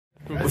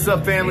What's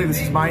up, family?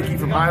 This is Mikey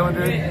from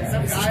Islander.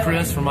 This is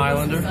Chris from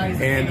Islander.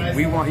 And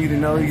we want you to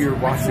know you're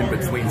watching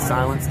Between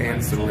Silence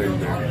and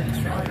Surrender.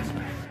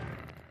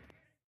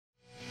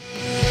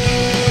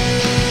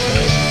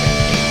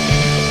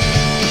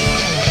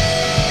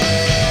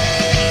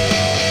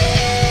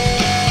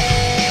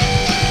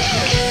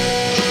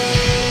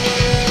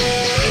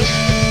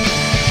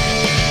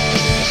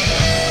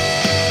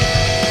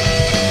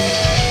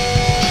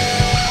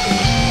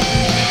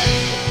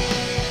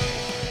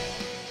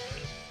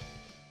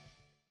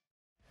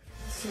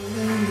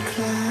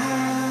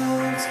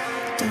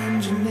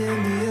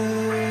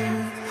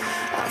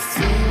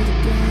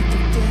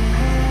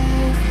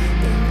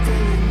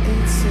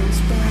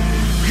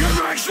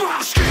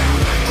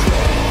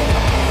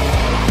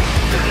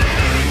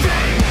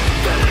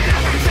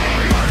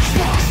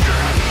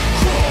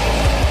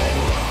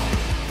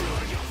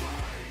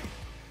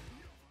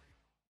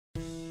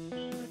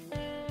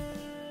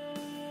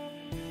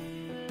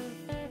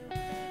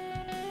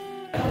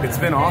 It's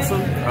been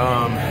awesome.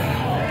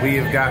 We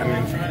have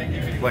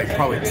gotten like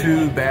probably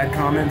 2 bad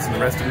comments and the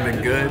rest of them have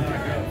been good,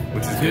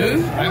 which is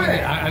good.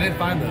 I didn't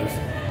find those.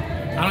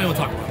 I don't even want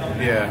to talk about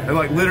them. Yeah, and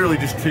like literally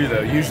just 2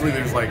 though. Usually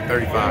there's like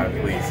 35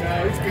 at least,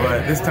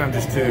 but this time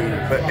just 2.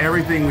 But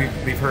everything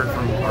we've heard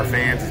from our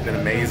fans has been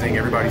amazing.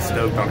 Everybody's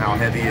stoked on how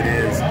heavy it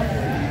is.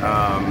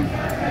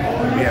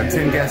 We have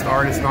 10 guest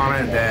artists on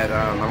it that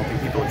I don't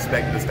think people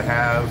expected us to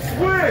have.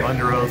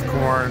 Under Oath,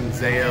 Korn,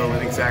 Zayo,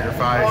 Living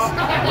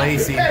Sacrifice,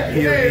 Lacey,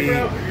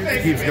 POD,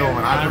 it keeps going.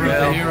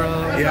 Carvajal.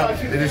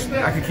 Yep,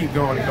 I could keep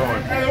going and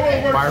going.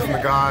 Fire from the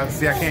Gods.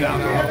 See, I can't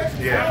keep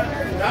going.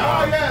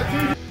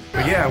 Yeah.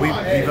 But yeah, we've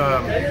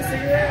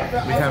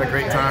had a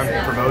great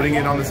time promoting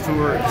it on this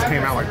tour. It just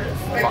came out like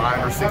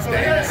 5 or 6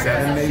 days,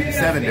 7 maybe,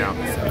 7 now.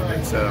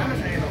 So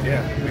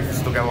yeah, we've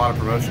still got a lot of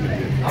promotion to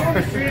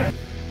do.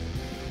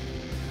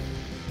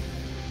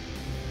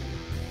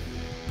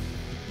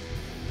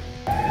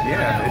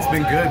 Yeah, it's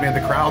been good, man.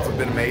 The crowds have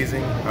been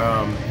amazing.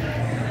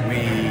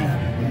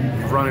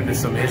 We've run into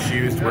some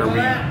issues where we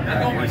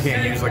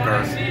can't use like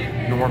our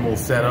normal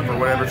setup or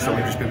whatever, so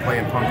we've just been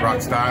playing punk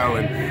rock style,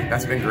 and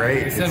that's been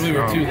great. They said we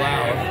were too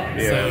loud,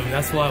 so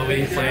that's why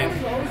we played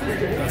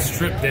a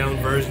stripped down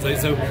version.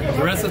 So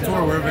the rest of the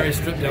tour, we're a very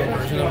stripped down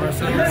version of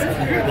ourselves,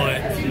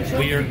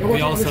 but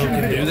we also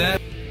can do that.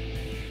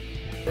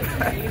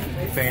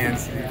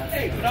 Fans.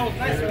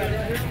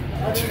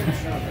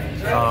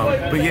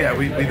 But yeah,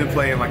 we've been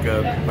playing like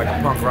a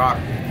punk rock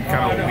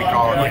kind of what we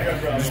call it,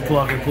 like just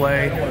plug and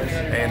play.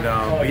 And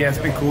but yeah, it's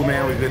been cool,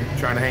 man. We've been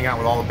trying to hang out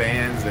with all the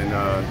bands and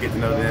get to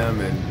know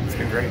them, and it's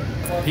been great.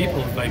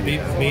 People, like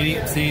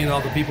meeting, seeing all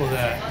the people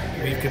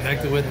that we've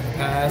connected with in the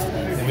past,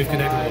 and we've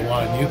connected with a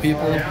lot of new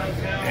people,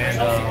 and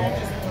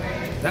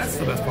that's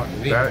the best part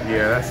of me.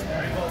 That's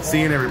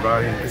seeing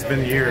everybody. It's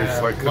been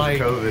years, like because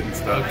of COVID and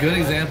stuff. A good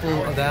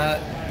example of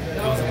that. It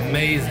was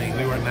amazing.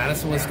 We were in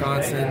Madison,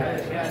 Wisconsin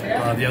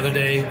the other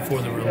day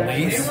for the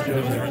release. It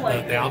was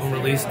the album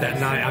release that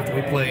night after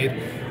we played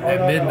at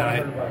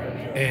midnight,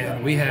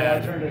 and we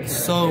had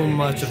so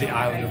much of the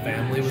Islander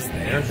family was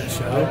there at that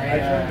show,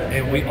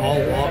 and we all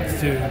walked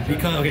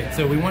to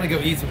so we wanted to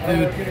go eat some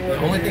food. The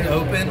only thing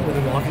open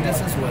within walking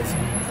distance was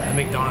a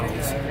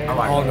McDonald's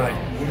all night.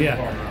 Yeah.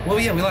 Well,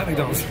 yeah, we like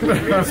McDonald's.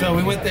 So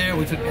we went there.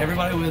 We took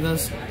everybody with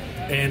us.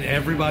 And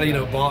everybody,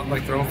 bought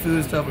like their own food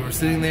and stuff. We were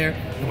sitting there,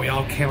 and we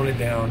all counted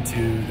down to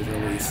the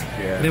release.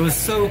 Yeah. And it was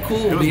so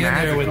cool being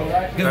there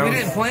because we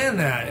didn't plan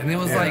that. And it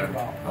was like,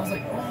 I was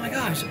like, oh my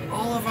gosh,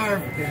 all of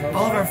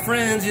our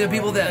friends,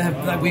 people that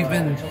have that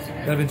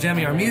have been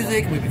jamming our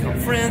music. We've become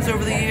friends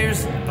over the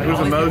years. Like, it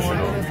was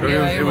emotional.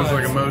 It was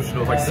like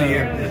emotional. Like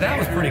seeing that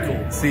was pretty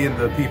cool. Seeing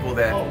the people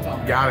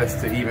that got us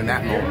to even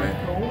that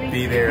moment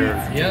be there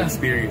to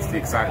experience the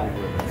excitement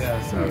with us.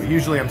 Yeah. So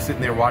usually I'm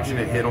sitting there watching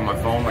it hit on my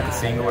phone like a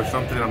single or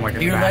something, and I'm like,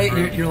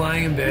 you're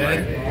lying in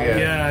bed.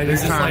 Yeah. And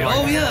it's just like,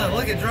 oh yeah,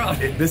 look, it dropped.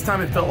 This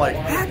time it felt like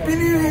Happy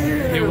New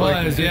Year. It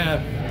was,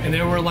 yeah. And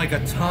there were like a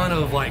ton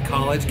of like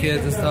college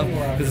kids and stuff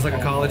because it's like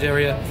a college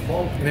area,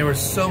 and there were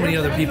so many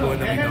other people in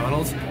the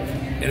McDonald's.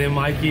 And then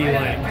Mikey,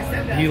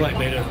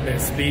 made a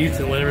speech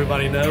and let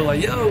everybody know,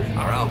 like, yo,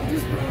 our album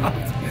just dropped.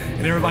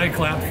 And everybody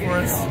clapped for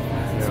us.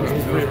 So it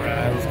was pretty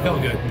rad. It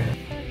felt good.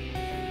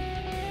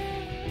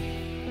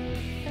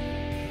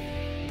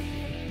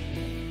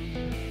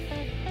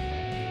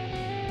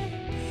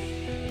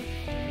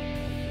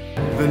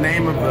 The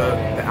name of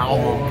the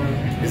album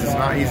is It's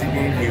Not Easy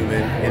Being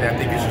Human, and I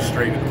think it's just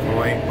straight to the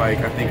point. Like,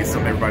 I think it's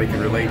something everybody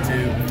can relate to.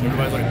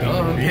 Everybody's like,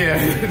 duh.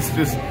 Yeah, it's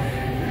just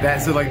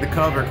that. So like the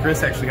cover,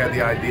 Chris actually had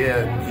the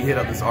idea. He hit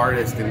up this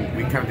artist, and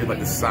we kind of did like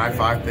this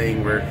sci-fi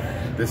thing where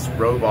this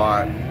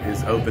robot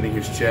is opening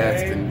his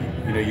chest, and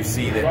you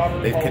see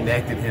that they've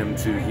connected him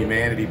to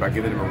humanity by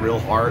giving him a real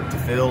heart to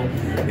fill,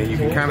 and you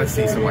can kind of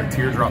see some like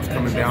teardrops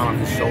coming down on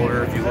his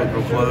shoulder if you look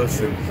real close,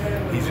 and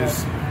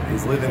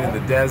he's living in the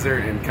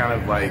desert, and kind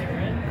of like,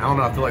 I don't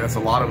know, I feel like that's a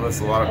lot of us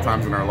a lot of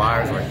times in our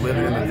lives, like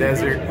living in the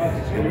desert,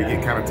 and we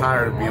get kind of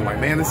tired of being like,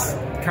 man, this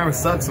kind of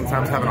sucks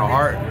sometimes having a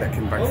heart that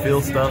can like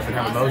feel stuff and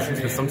have emotions,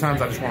 because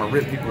sometimes I just want to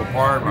rip people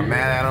apart, or I'm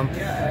mad at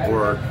them,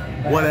 or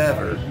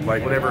whatever,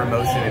 like whatever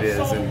emotion it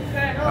is, and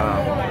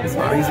it's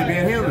not easy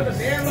being human. So.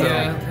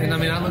 Yeah, and I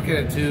mean, I look at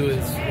it too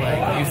as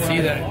like, you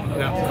see that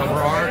cover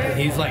art, and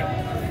he's like,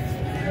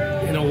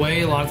 in a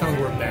way, a lot of times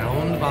we're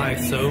bound by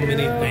so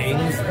many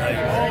things. Like,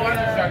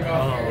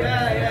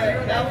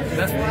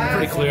 that's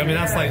pretty clear. I mean,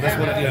 that's what,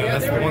 you know,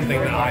 that's one thing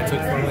that I took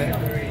from it.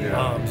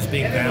 Just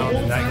being bound,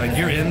 and that, like,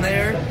 you're in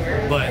there,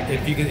 but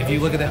if you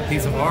look at that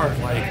piece of art,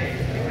 like,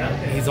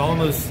 he's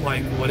almost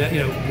like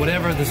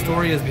whatever the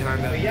story is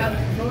behind that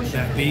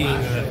being,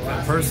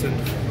 that person.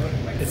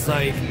 It's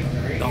like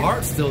the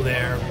art's still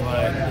there,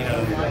 but you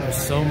know, there's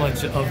so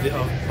much of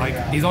like,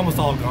 he's almost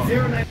all gone.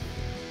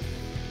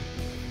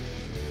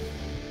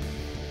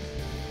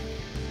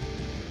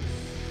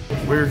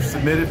 We're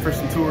submitted for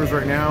some tours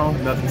right now.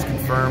 Nothing's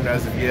confirmed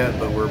as of yet,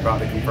 but we're about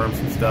to confirm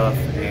some stuff,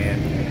 and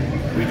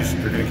we're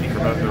going to keep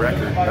promoting the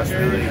record. That's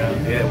really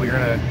it. We're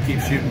going to keep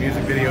shooting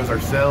music videos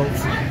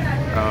ourselves,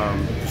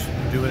 just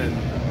doing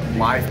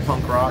live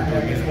punk rock,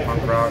 doing music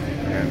punk rock,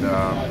 and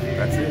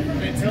that's it.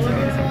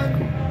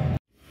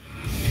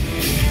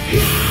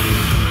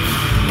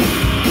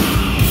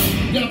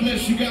 God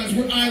bless you guys.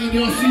 We're Island.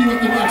 I'll see you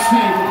at the next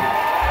table.